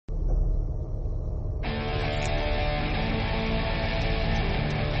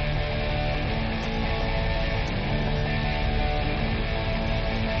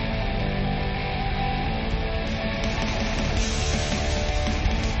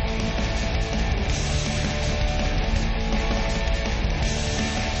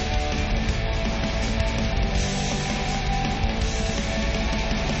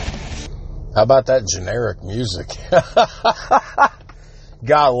How about that generic music?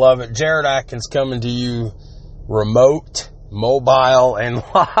 Gotta love it. Jared Atkins coming to you remote, mobile, and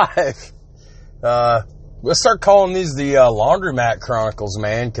live. Let's start calling these the Laundromat Chronicles,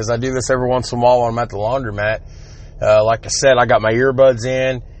 man, because I do this every once in a while when I'm at the laundromat. Like I said, I got my earbuds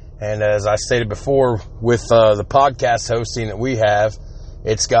in, and as I stated before, with the podcast hosting that we have,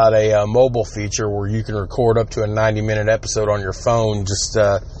 it's got a mobile feature where you can record up to a 90-minute episode on your phone, just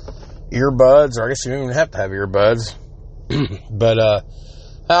earbuds, or I guess you don't even have to have earbuds. But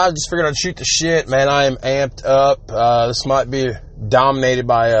I just figured I'd shoot the shit, man. I am amped up. This might be dominated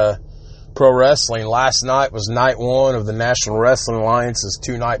by pro wrestling. Last night was night one of the National Wrestling Alliance's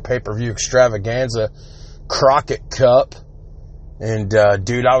 2-night pay-per-view extravaganza, Crockett Cup. And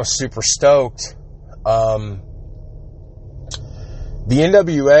dude, I was super stoked. The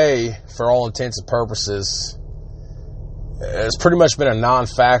NWA, for all intents and purposes, has pretty much been a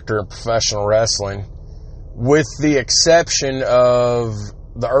non-factor in professional wrestling, with the exception of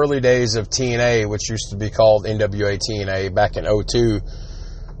the early days of TNA, which used to be called NWA TNA back in 2002.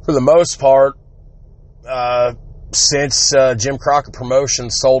 For the most part, since Jim Crockett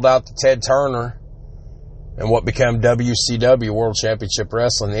Promotions sold out to Ted Turner and what became WCW, World Championship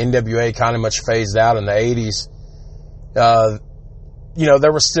Wrestling, the NWA kind of much phased out in the 80s.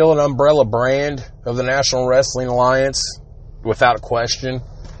 There was still an umbrella brand of the National Wrestling Alliance, without a question.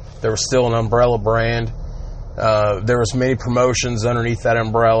 There was still an umbrella brand. There was many promotions underneath that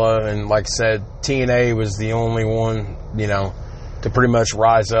umbrella, and like I said, TNA was the only one, to pretty much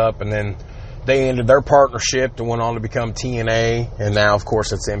rise up, and then they ended their partnership and went on to become TNA, and now, of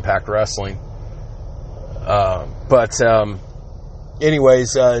course, it's Impact Wrestling.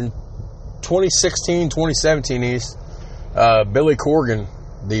 Anyways, in 2016, 2017 East, Billy Corgan,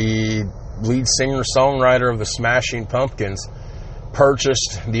 the lead singer-songwriter of the Smashing Pumpkins,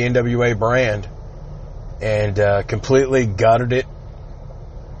 purchased the NWA brand and completely gutted it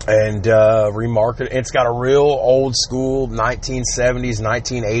and remarketed it. It's got a real old school 1970s,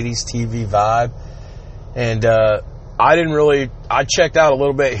 1980s TV vibe. And I checked out a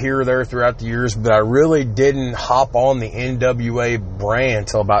little bit here or there throughout the years, but I really didn't hop on the NWA brand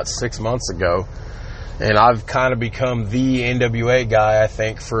until about 6 months ago. And I've kind of become the NWA guy, I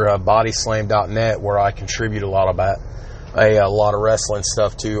think, for bodyslam.net, where I contribute a lot of wrestling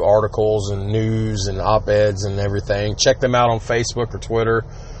stuff to, articles and news and op-eds and everything. Check them out on Facebook or Twitter,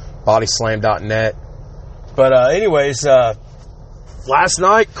 bodyslam.net. But anyways, last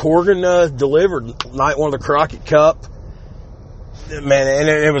night, Corgan delivered night one of the Crockett Cup. Man, and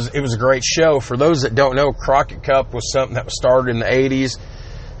it was a great show. For those that don't know, Crockett Cup was something that was started in the 80s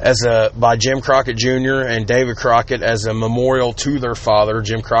by Jim Crockett Jr. and David Crockett as a memorial to their father,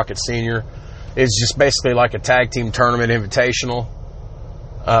 Jim Crockett Sr. It's just basically like a tag team tournament invitational.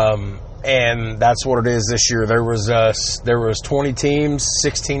 And that's what it is this year. There was 20 teams,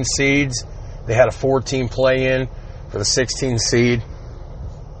 16 seeds. They had a 4-team play-in for the 16 seed.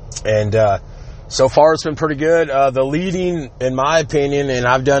 And so far it's been pretty good. The leading, in my opinion, and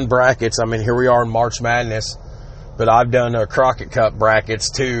I've done brackets. I mean, here we are in March Madness. But I've done Crockett Cup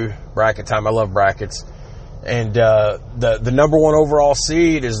brackets too. Bracket time. I love brackets. And the number one overall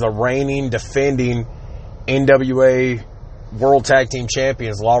seed is the reigning, defending NWA World Tag Team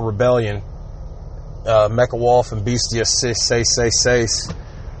Champions, Law Rebellion. Mecha Wolf and Bestia Sace.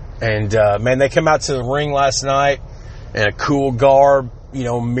 And man, they come out to the ring last night in a cool garb,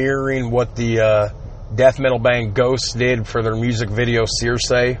 mirroring what the death metal band Ghost did for their music video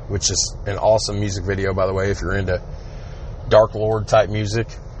Circe, which is an awesome music video, by the way, if you're into Dark Lord type music.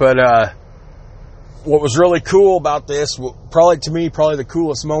 But what was really cool about this, probably the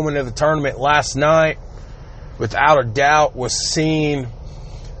coolest moment of the tournament last night, without a doubt, was seeing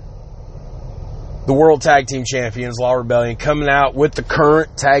the World Tag Team Champions, Law Rebellion, coming out with the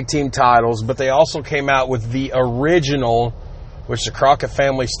current tag team titles, but they also came out with the original, which the Crockett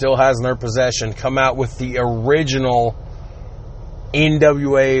family still has in their possession, come out with the original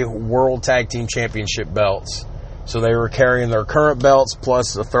NWA World Tag Team Championship belts. So they were carrying their current belts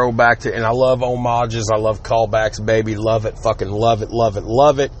plus a throwback to, and I love homages, I love callbacks, baby, love it, fucking love it, love it,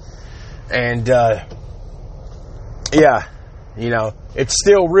 love it. And, it's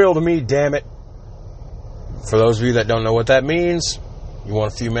still real to me, damn it. For those of you that don't know what that means, you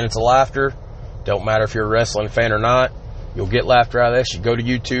want a few minutes of laughter, don't matter if you're a wrestling fan or not, you'll get laughter out of this. You go to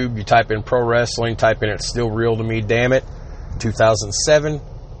YouTube, you type in pro wrestling, type in it's still real to me, damn it. 2007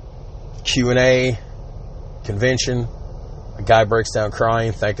 Q&A convention. A guy breaks down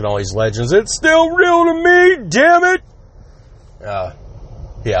crying, thanking all these legends. It's still real to me, damn it.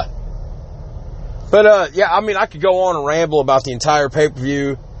 Yeah. But I could go on and ramble about the entire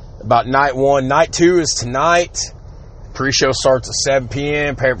pay-per-view. about night 1. Night 2 is tonight. Pre-show starts at 7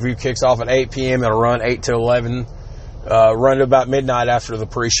 p.m. Pay-per-view kicks off at 8 p.m. It'll run 8 to 11. Run to about midnight after the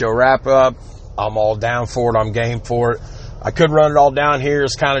pre-show wrap-up. I'm all down for it. I'm game for it. I could run it all down here.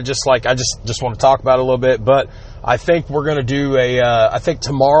 It's kind of just like, I just want to talk about it a little bit. But I think we're going to do I think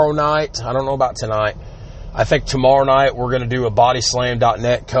tomorrow night, I don't know about tonight, I think tomorrow night we're going to do a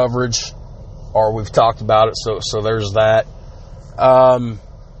bodyslam.net coverage, or we've talked about it, so there's that.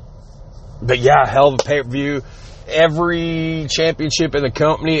 But yeah, hell of a pay-per-view. Every championship in the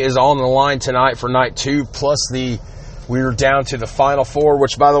company is on the line tonight for night 2, plus we're down to the final 4,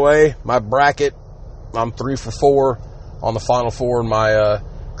 which, by the way, my bracket, I'm 3 for 4 on the final 4 in my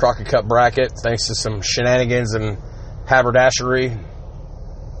Crockett Cup bracket, thanks to some shenanigans and haberdashery.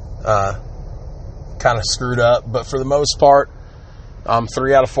 Kind of screwed up, but for the most part, I'm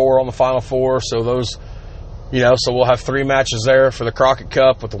 3 out of 4 on the final 4, so those, so we'll have 3 matches there for the Crockett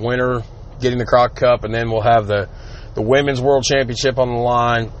Cup, with the winner getting the Crockett Cup, and then we'll have the Women's World Championship on the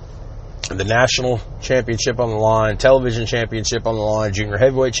line, the National Championship on the line, Television Championship on the line, Junior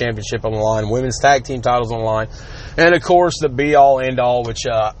Heavyweight Championship on the line, Women's Tag Team titles on the line, and of course the be-all, end-all, which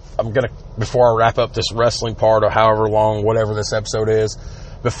I'm going to, before I wrap up this wrestling part, or however long, whatever this episode is,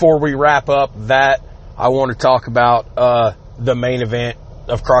 before we wrap up that, I want to talk about the main event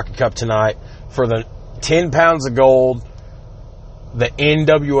of Crockett Cup tonight for the 10 pounds of gold, the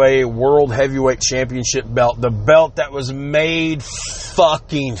NWA World Heavyweight Championship belt, the belt that was made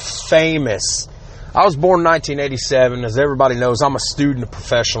fucking famous. I was born in 1987. As everybody knows, I'm a student of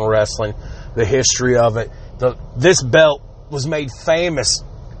professional wrestling, the history of it. This belt was made famous,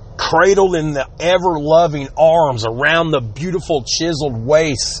 cradled in the ever-loving arms around the beautiful chiseled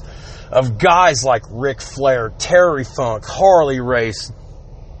waists of guys like Ric Flair, Terry Funk, Harley Race,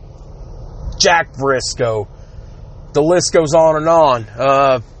 Jack Briscoe. The list goes on and on.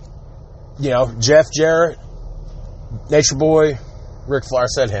 Jeff Jarrett, Nature Boy, Ric Flair. I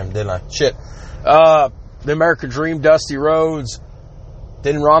said him, didn't I? Shit. The American Dream, Dusty Rhodes.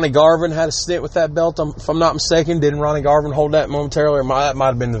 Didn't Ronnie Garvin had a stint with that belt? If I'm not mistaken, didn't Ronnie Garvin hold that momentarily? Or that might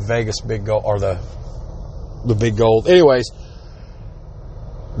have been the Vegas Big Gold, or the Big Gold. Anyways,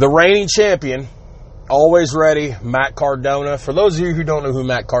 the reigning champion, always ready, Matt Cardona. For those of you who don't know who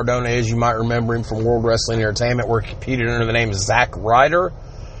Matt Cardona is, you might remember him from World Wrestling Entertainment, where he competed under the name of Zack Ryder.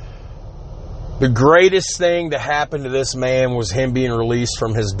 The greatest thing to happen to this man was him being released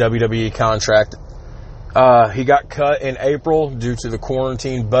from his WWE contract. He got cut in April due to the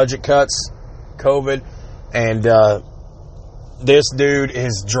quarantine budget cuts, COVID, and this dude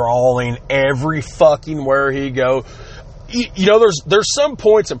is drawing every fucking where he go. There's some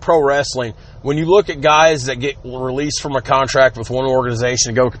points in pro wrestling when you look at guys that get released from a contract with one organization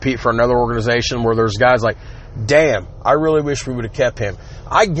and go compete for another organization, where there's guys like, damn, I really wish we would have kept him.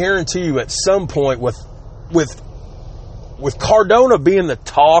 I guarantee you, at some point, with Cardona being the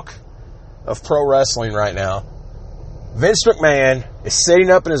talk of pro wrestling right now, Vince McMahon is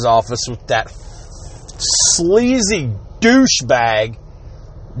sitting up in his office with that sleazy douchebag.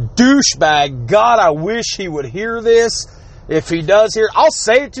 God, I wish he would hear this. If he does hear, I'll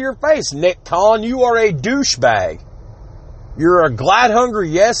say it to your face, Nick Khan, you are a douchebag. You're a glad-hungry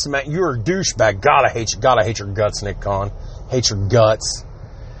yes man. You're a douchebag. God, I hate you. God, I hate your guts, Nick Khan. Hate your guts.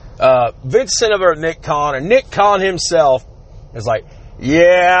 Vince sent over to Nick Khan, and Nick Khan himself is like,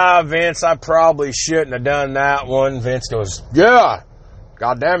 yeah, Vince, I probably shouldn't have done that one. Vince goes, yeah,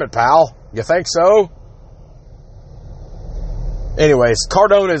 God damn it, pal. You think so? Anyways,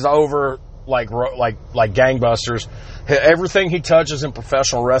 Cardona is over like gangbusters. Everything he touches in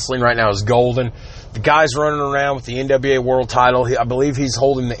professional wrestling right now is golden. The guy's running around with the NWA World title. I believe he's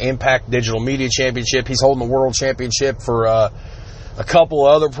holding the Impact Digital Media Championship. He's holding the World Championship for a couple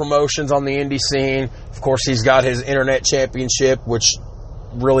other promotions on the indie scene. Of course, he's got his Internet Championship, which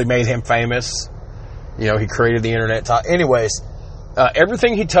really made him famous. He created the Internet title. Anyways,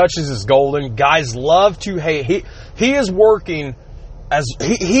 everything he touches is golden. Guys love to hate. He is working as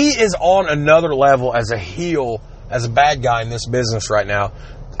he is on another level as a heel, as a bad guy in this business right now.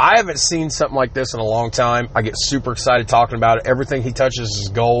 I haven't seen something like this in a long time. I get super excited talking about it. Everything he touches is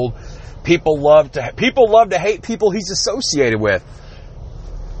gold. People love to hate people he's associated with.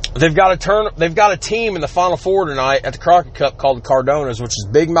 They've got a team in the Final Four tonight at the Crockett Cup called the Cardonas, which is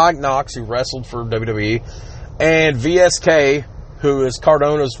Big Mike Knox, who wrestled for WWE, and VSK, who is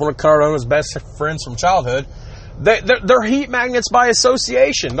one of Cardona's best friends from childhood. They're heat magnets by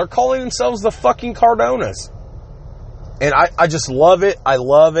association. They're calling themselves the fucking Cardonas. And I just love it. I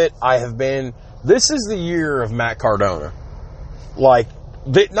love it. This is the year of Matt Cardona.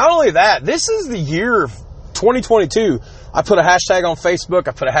 Not only that, this is the year of 2022, I put a hashtag on Facebook.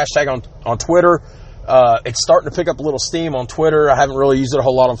 I put a hashtag on Twitter. It's starting to pick up a little steam on Twitter. I haven't really used it a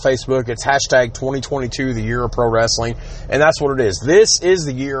whole lot on Facebook. It's hashtag 2022, the year of pro wrestling. And that's what it is. This is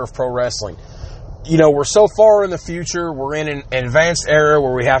the year of pro wrestling. You know, we're so far in the future. We're in an advanced era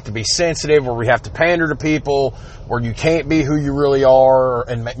where we have to be sensitive, where we have to pander to people, where you can't be who you really are.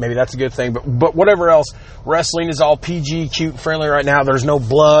 And maybe that's a good thing. But whatever else, wrestling is all PG, cute, and friendly right now. There's no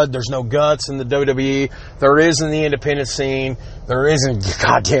blood. There's no guts in the WWE. There is in the independent scene. There isn't,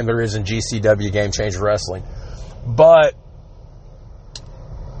 goddamn, there is in GCW, Game Changer Wrestling. But,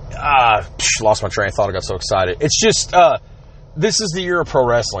 lost my train of thought. I got so excited. It's just, this is the year of pro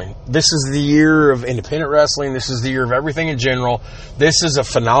wrestling. This is the year of independent wrestling. This is the year of everything in general. This is a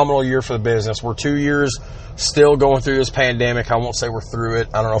phenomenal year for the business. We're 2 years still going through this pandemic. I won't say we're through it.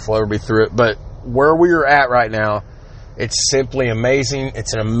 I don't know if we'll ever be through it. But where we are at right now, it's simply amazing.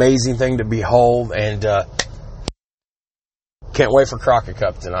 It's an amazing thing to behold. And can't wait for Crockett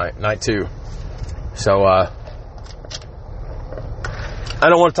Cup tonight, night 2. So I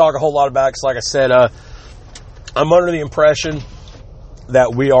don't want to talk a whole lot about it because, like I said, I'm under the impression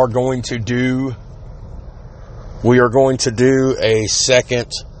that we are going to do a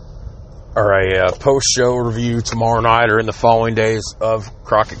second or a post-show review tomorrow night or in the following days of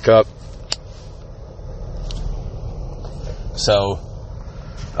Crockett Cup. So,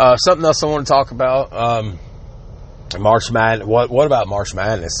 something else I want to talk about, March Madness. What about March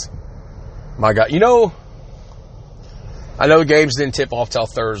Madness? My God, you know, I know the games didn't tip off till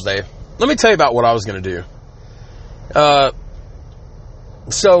Thursday. Let me tell you about what I was going to do.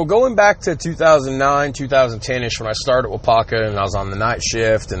 So going back to 2009, 2010-ish when I started at Wapaka and I was on the night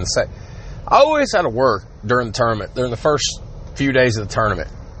shift and I always had to work during the tournament, during the first few days of the tournament.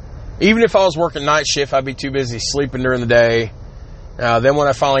 Even if I was working night shift, I'd be too busy sleeping during the day. Then when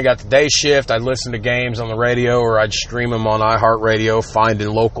I finally got the day shift, I'd listen to games on the radio or I'd stream them on iHeartRadio, finding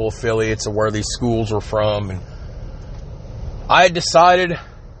local affiliates of where these schools were from. And I had decided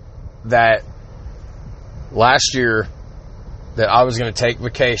that last year that I was going to take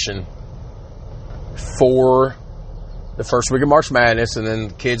vacation for the first week of March Madness, and then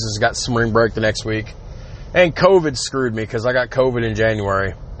the kids has got spring break the next week. And COVID screwed me because I got COVID in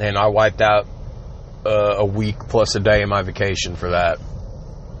January, and I wiped out a week plus a day of my vacation for that.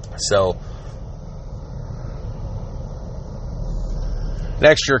 So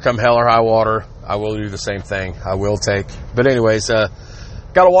next year, come hell or high water, I will do the same thing. I will take. But anyways, got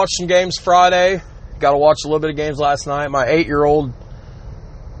to watch some games Friday. Got to watch a little bit of games last night. My 8-year-old,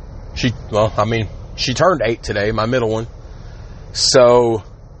 she turned 8 today, my middle one. So,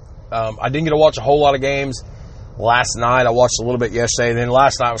 I didn't get to watch a whole lot of games last night. I watched a little bit yesterday. And then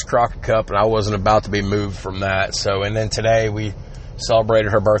last night was Crockett Cup, and I wasn't about to be moved from that. So, and then today we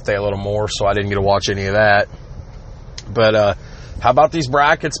celebrated her birthday a little more, so I didn't get to watch any of that. But, how about these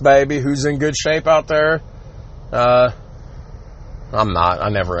brackets, baby? Who's in good shape out there? I'm not. I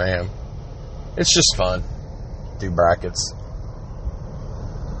never am. It's just fun. Do brackets.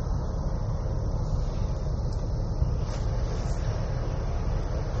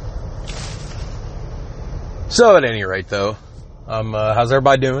 So at any rate, though, how's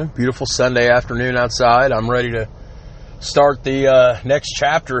everybody doing? Beautiful Sunday afternoon outside. I'm ready to start the next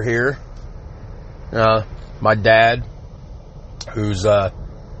chapter here. My dad, who's I've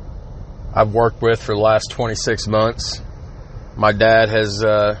worked with for the last 26 months. My dad has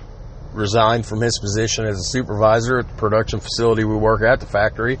resigned from his position as a supervisor at the production facility we work at, the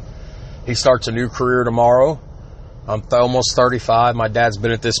factory. He starts a new career tomorrow. I'm almost 35. My dad's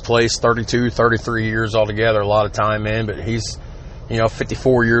been at this place 32, 33 years altogether, a lot of time in, but he's,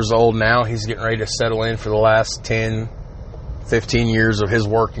 54 years old now. He's getting ready to settle in for the last 10, 15 years of his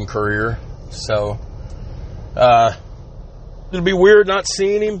working career. So, it'll be weird not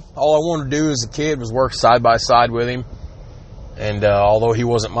seeing him. All I wanted to do as a kid was work side by side with him. And although he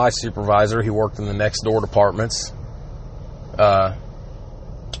wasn't my supervisor, he worked in the next door departments.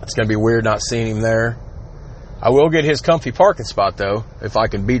 It's going to be weird not seeing him there. I will get his comfy parking spot, though, if I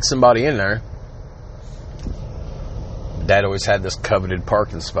can beat somebody in there. Dad always had this coveted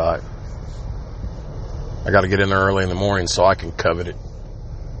parking spot. I got to get in there early in the morning so I can covet it.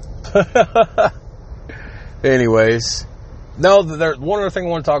 Anyways, no, one other thing I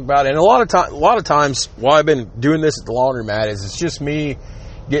want to talk about, and a lot of times while I've been doing this at the laundromat is it's just me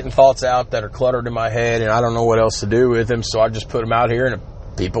getting thoughts out that are cluttered in my head, and I don't know what else to do with them, so I just put them out here, and if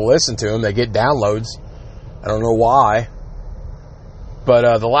people listen to them, they get downloads. I don't know why.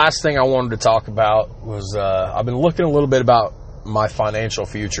 But the last thing I wanted to talk about was I've been looking a little bit about my financial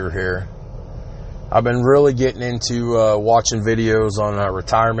future here. I've been really getting into watching videos on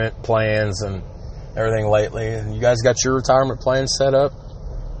retirement plans and everything lately. And you guys got your retirement plan set up?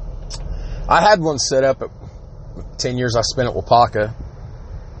 I had one set up at 10 years I spent at Wapaka.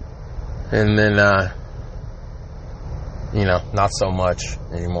 And then, not so much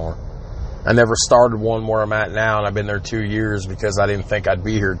anymore. I never started one where I'm at now, and I've been there 2 years because I didn't think I'd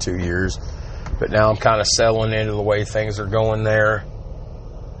be here 2 years. But now I'm kind of settling into the way things are going there.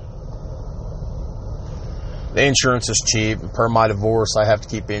 The insurance is cheap. Per my divorce, I have to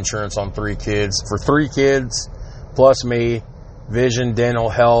keep insurance on 3 kids. For 3 kids, plus me, vision, dental,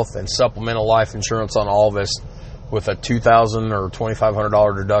 health, and supplemental life insurance on all of us with a $2,000 or $2,500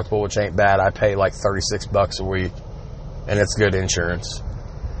 deductible, which ain't bad. I pay like $36 a week, and it's good insurance.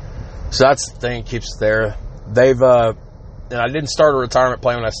 So that's the thing, keeps it there. And I didn't start a retirement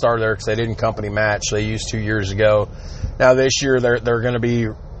plan when I started there because they didn't company match. They used 2 years ago. Now this year they're going to be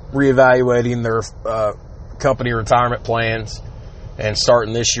reevaluating their company retirement plans, and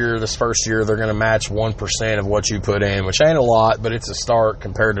starting this first year, they're going to match 1% of what you put in, which ain't a lot, but it's a start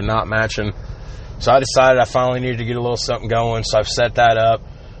compared to not matching. So I decided I finally needed to get a little something going, so I've set that up.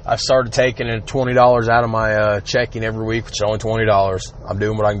 I've started taking $20 out of my checking every week, which is only $20. I'm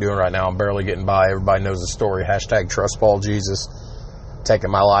doing what I'm doing right now. I'm barely getting by. Everybody knows the story. #TrustPaulJesus. Taking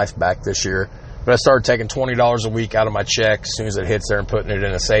my life back this year. But I started taking $20 a week out of my check as soon as it hits there and putting it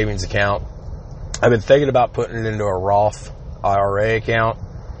in a savings account. I've been thinking about putting it into a Roth IRA account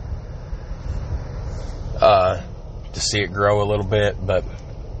to see it grow a little bit. But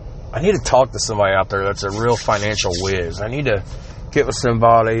I need to talk to somebody out there that's a real financial whiz. I need to get with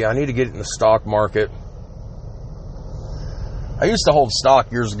somebody. I need to get in the stock market. I used to hold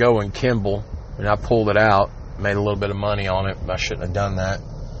stock years ago in Kimball, and I pulled it out, made a little bit of money on it. I shouldn't have done that.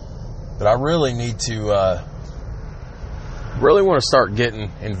 But I really need to, really want to start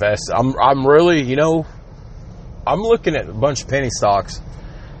getting invested. I'm really, I'm looking at a bunch of penny stocks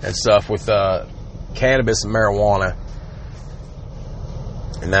and stuff with cannabis and marijuana.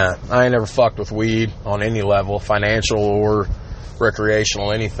 And I ain't never fucked with weed on any level, financial or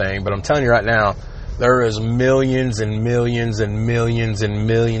recreational, anything. But I'm telling you right now, there is millions and millions and millions and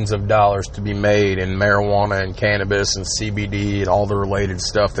millions of dollars to be made in marijuana and cannabis and CBD and all the related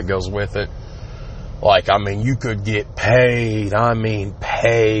stuff that goes with it. You could get paid.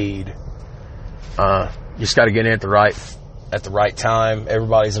 Paid. You just got to get in at the right time.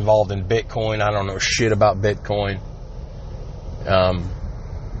 Everybody's involved in Bitcoin. I don't know shit about Bitcoin.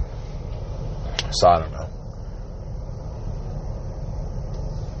 So I don't know.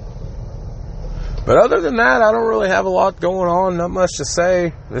 But other than that, I don't really have a lot going on. Not much to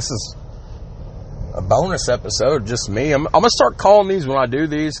say. This is a bonus episode, just me. I'm going to start calling these when I do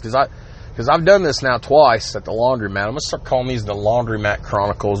these, because I've done this now twice at the laundromat. I'm going to start calling these the Laundromat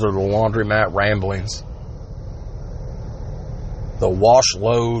Chronicles or the Laundromat Ramblings. The wash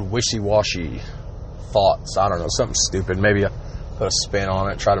load wishy-washy thoughts. I don't know, something stupid. Maybe I put a spin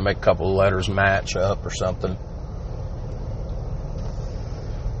on it, try to make a couple of letters match up or something.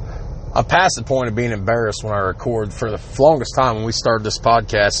 I'm past the point of being embarrassed when I record. For the longest time when we started this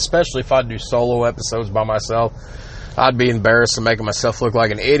podcast, especially if I do solo episodes by myself, I'd be embarrassed and making myself look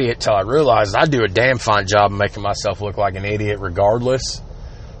like an idiot till I realized I do a damn fine job of making myself look like an idiot regardless.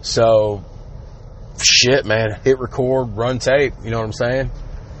 So, shit, man. Hit record, run tape. You know what I'm saying?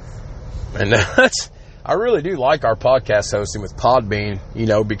 And I really do like our podcast hosting with Podbean,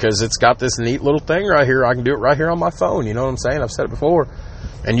 because it's got this neat little thing right here. I can do it right here on my phone. You know what I'm saying? I've said it before.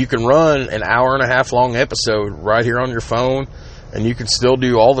 And you can run an hour-and-a-half long episode right here on your phone, and you can still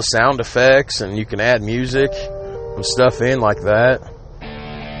do all the sound effects, and you can add music and stuff in like that.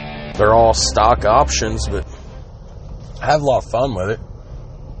 They're all stock options, but I have a lot of fun with it.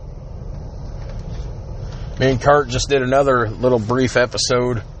 Me and Kurt just did another little brief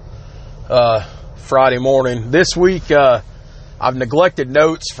episode Friday morning. This week, I've neglected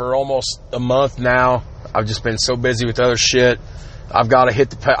notes for almost a month now. I've just been so busy with other shit. I got to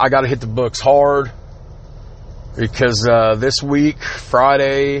hit the books hard because this week,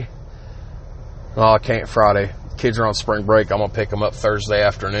 Friday. Well, I can't Friday. Kids are on spring break. I'm gonna pick them up Thursday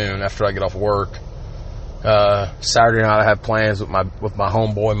afternoon after I get off work. Saturday night I have plans with my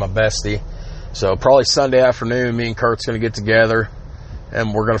homeboy, my bestie. So probably Sunday afternoon, me and Kurt's gonna get together,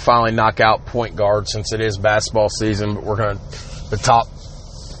 and we're gonna finally knock out point guard since it is basketball season. But we're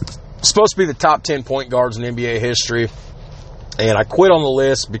supposed to be the top 10 point guards in NBA history. And I quit on the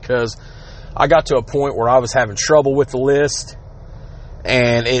list because I got to a point where I was having trouble with the list,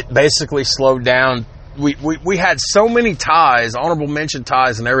 and it basically slowed down. We had so many ties, honorable mention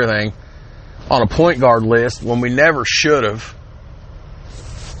ties and everything on a point guard list when we never should have.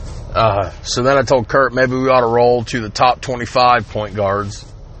 So then I told Kurt maybe we ought to roll to the top 25 point guards.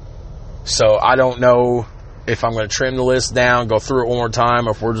 So I don't know if I'm going to trim the list down, go through it one more time,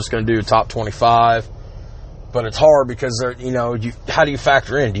 or if we're just going to do top 25. But it's hard because, how do you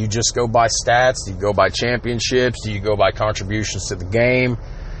factor in? Do you just go by stats? Do you go by championships? Do you go by contributions to the game?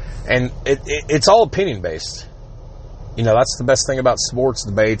 And it's all opinion-based. That's the best thing about sports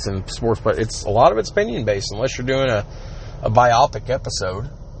debates and sports, but a lot of it's opinion-based unless you're doing a biopic episode.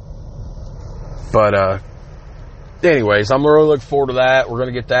 But anyways, I'm really looking forward to that. We're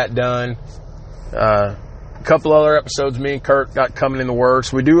going to get that done. A couple other episodes me and Kurt got coming in the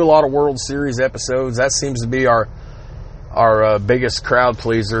works. We do a lot of World Series episodes. That seems to be our biggest crowd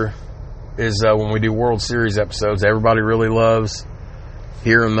pleaser is when we do World Series episodes. Everybody really loves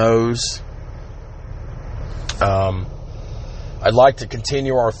hearing those. I'd like to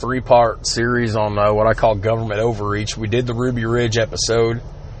continue our 3-part series on what I call government overreach. We did the Ruby Ridge episode.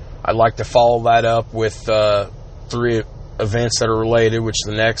 I'd like to follow that up with 3 events that are related, which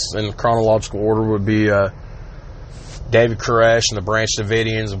the next in chronological order would be David Koresh and the Branch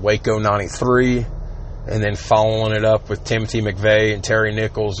Davidians of Waco 93, and then following it up with Timothy McVeigh and Terry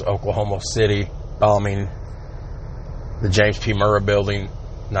Nichols, Oklahoma City, bombing the James P. Murrah building,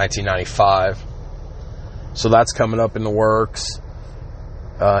 1995. So that's coming up in the works.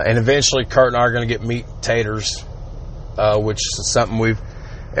 And eventually Kurt and I are going to get meat taters, which is something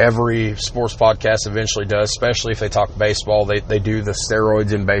every sports podcast eventually does, especially if they talk baseball. They do the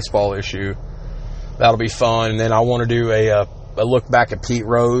steroids in baseball issue. That'll be fun. And then I want to do a look back at Pete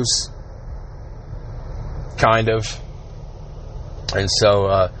Rose, kind of. And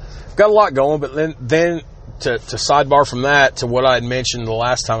so got a lot going, but then to sidebar from that to what I had mentioned the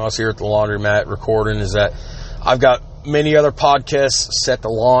last time I was here at the laundromat recording is that I've got many other podcasts set to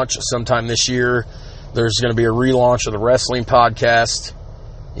launch sometime this year. There's going to be a relaunch of the wrestling podcast.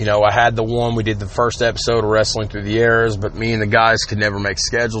 I had the one, we did the first episode of Wrestling Through the Eras, but me and the guys could never make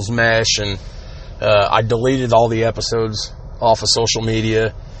schedules mesh, and I deleted all the episodes off of social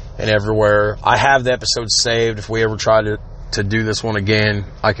media and everywhere. I have the episodes saved. If we ever try to do this one again,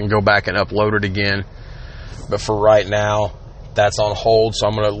 I can go back and upload it again. But for right now, that's on hold, so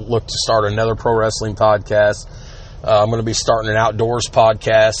I'm going to look to start another pro wrestling podcast. I'm going to be starting an outdoors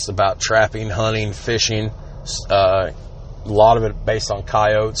podcast about trapping, hunting, fishing. A lot of it based on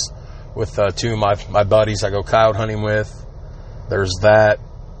coyotes with 2 of my buddies I go coyote hunting with. There's that.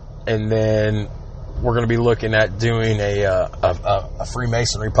 And then we're going to be looking at doing a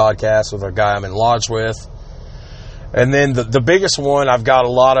Freemasonry podcast with a guy I'm in lodge with. And then the biggest one I've got a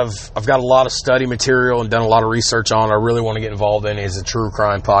lot of study material and done a lot of research on. I really want to get involved in is a true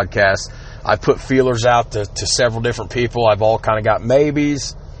crime podcast. I put feelers out to several different people. I've all kind of got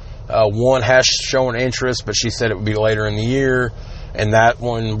maybes. One has shown interest, but she said it would be later in the year. And that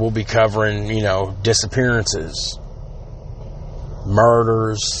one will be covering, disappearances,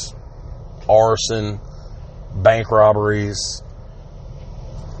 murders, arson, bank robberies,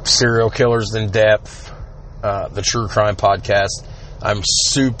 serial killers in depth. The True Crime Podcast. I'm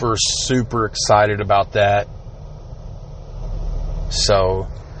super, super excited about that. So,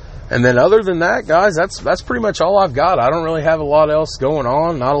 and then other than that, guys, that's pretty much all I've got. I don't really have a lot else going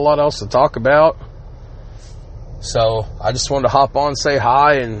on, not a lot else to talk about. So, I just wanted to hop on, say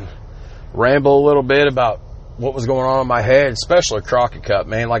hi, and ramble a little bit about what was going on in my head, especially Crockett Cup,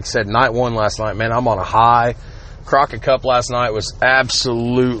 man. Like I said, night 1 last night, man, I'm on a high. Crockett Cup last night was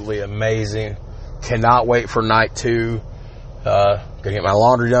absolutely amazing. Cannot wait for night 2. Gonna get my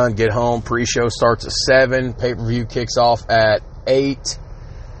laundry done, get home. Pre-show starts at 7. Pay-per-view kicks off at 8.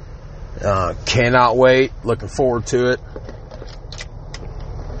 Cannot wait. Looking forward to it.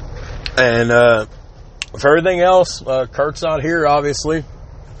 And for everything else, Kurt's not here, obviously.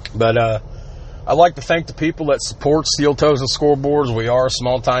 But I'd like to thank the people that support Steel Toes and Scoreboards. We are a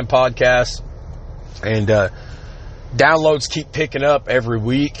small-time podcast. And downloads keep picking up every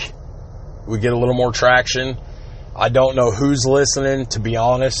week. We get a little more traction. I don't know who's listening, to be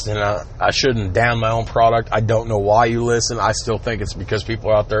honest, and I shouldn't down my own product. I don't know why you listen. I still think it's because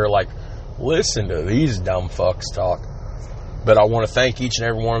people out there are like, listen to these dumb fucks talk. But I want to thank each and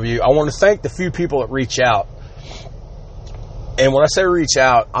every one of you. I want to thank the few people that reach out. And when I say reach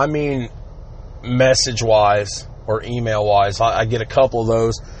out, I mean message-wise or email-wise. I get a couple of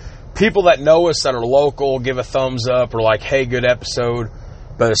those. People that know us that are local give a thumbs up or like, hey, good episode.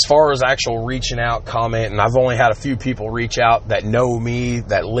 But as far as actual reaching out, comment, and I've only had a few people reach out that know me,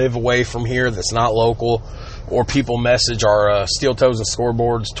 that live away from here, that's not local, or people message our Steel Toes and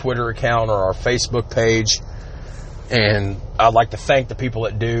Scoreboards Twitter account or our Facebook page. And I'd like to thank the people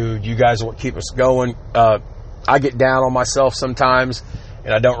that do. You guys are what keep us going. I get down on myself sometimes,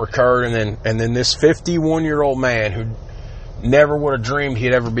 and I don't recur. And then this 51-year-old man who Never would have dreamed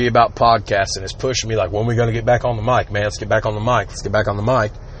he'd ever be about podcasting. It's pushing me like, when are we going to get back on the mic, man? Let's get back on the mic. Let's get back on the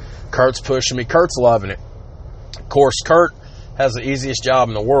mic. Kurt's pushing me. Kurt's loving it. Of course, Kurt has the easiest job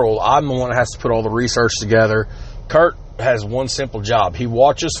in the world. I'm the one that has to put all the research together. Kurt has one simple job. He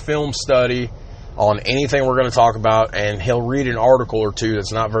watches film study on anything we're going to talk about, and he'll read an article or two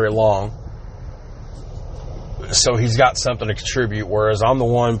that's not very long. So he's got something to contribute, whereas I'm the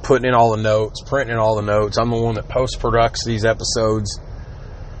one putting in all the notes, printing in all the notes. I'm the one that post-products these episodes.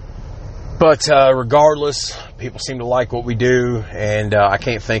 But regardless, people seem to like what we do, and I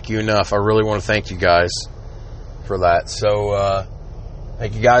can't thank you enough. I really want to thank you guys for that. So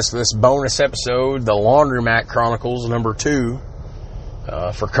thank you guys for this bonus episode, the Laundromat Chronicles number 2.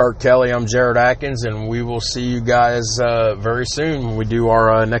 For Kurt Kelly, I'm Jared Atkins, and we will see you guys very soon when we do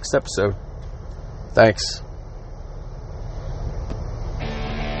our next episode. Thanks.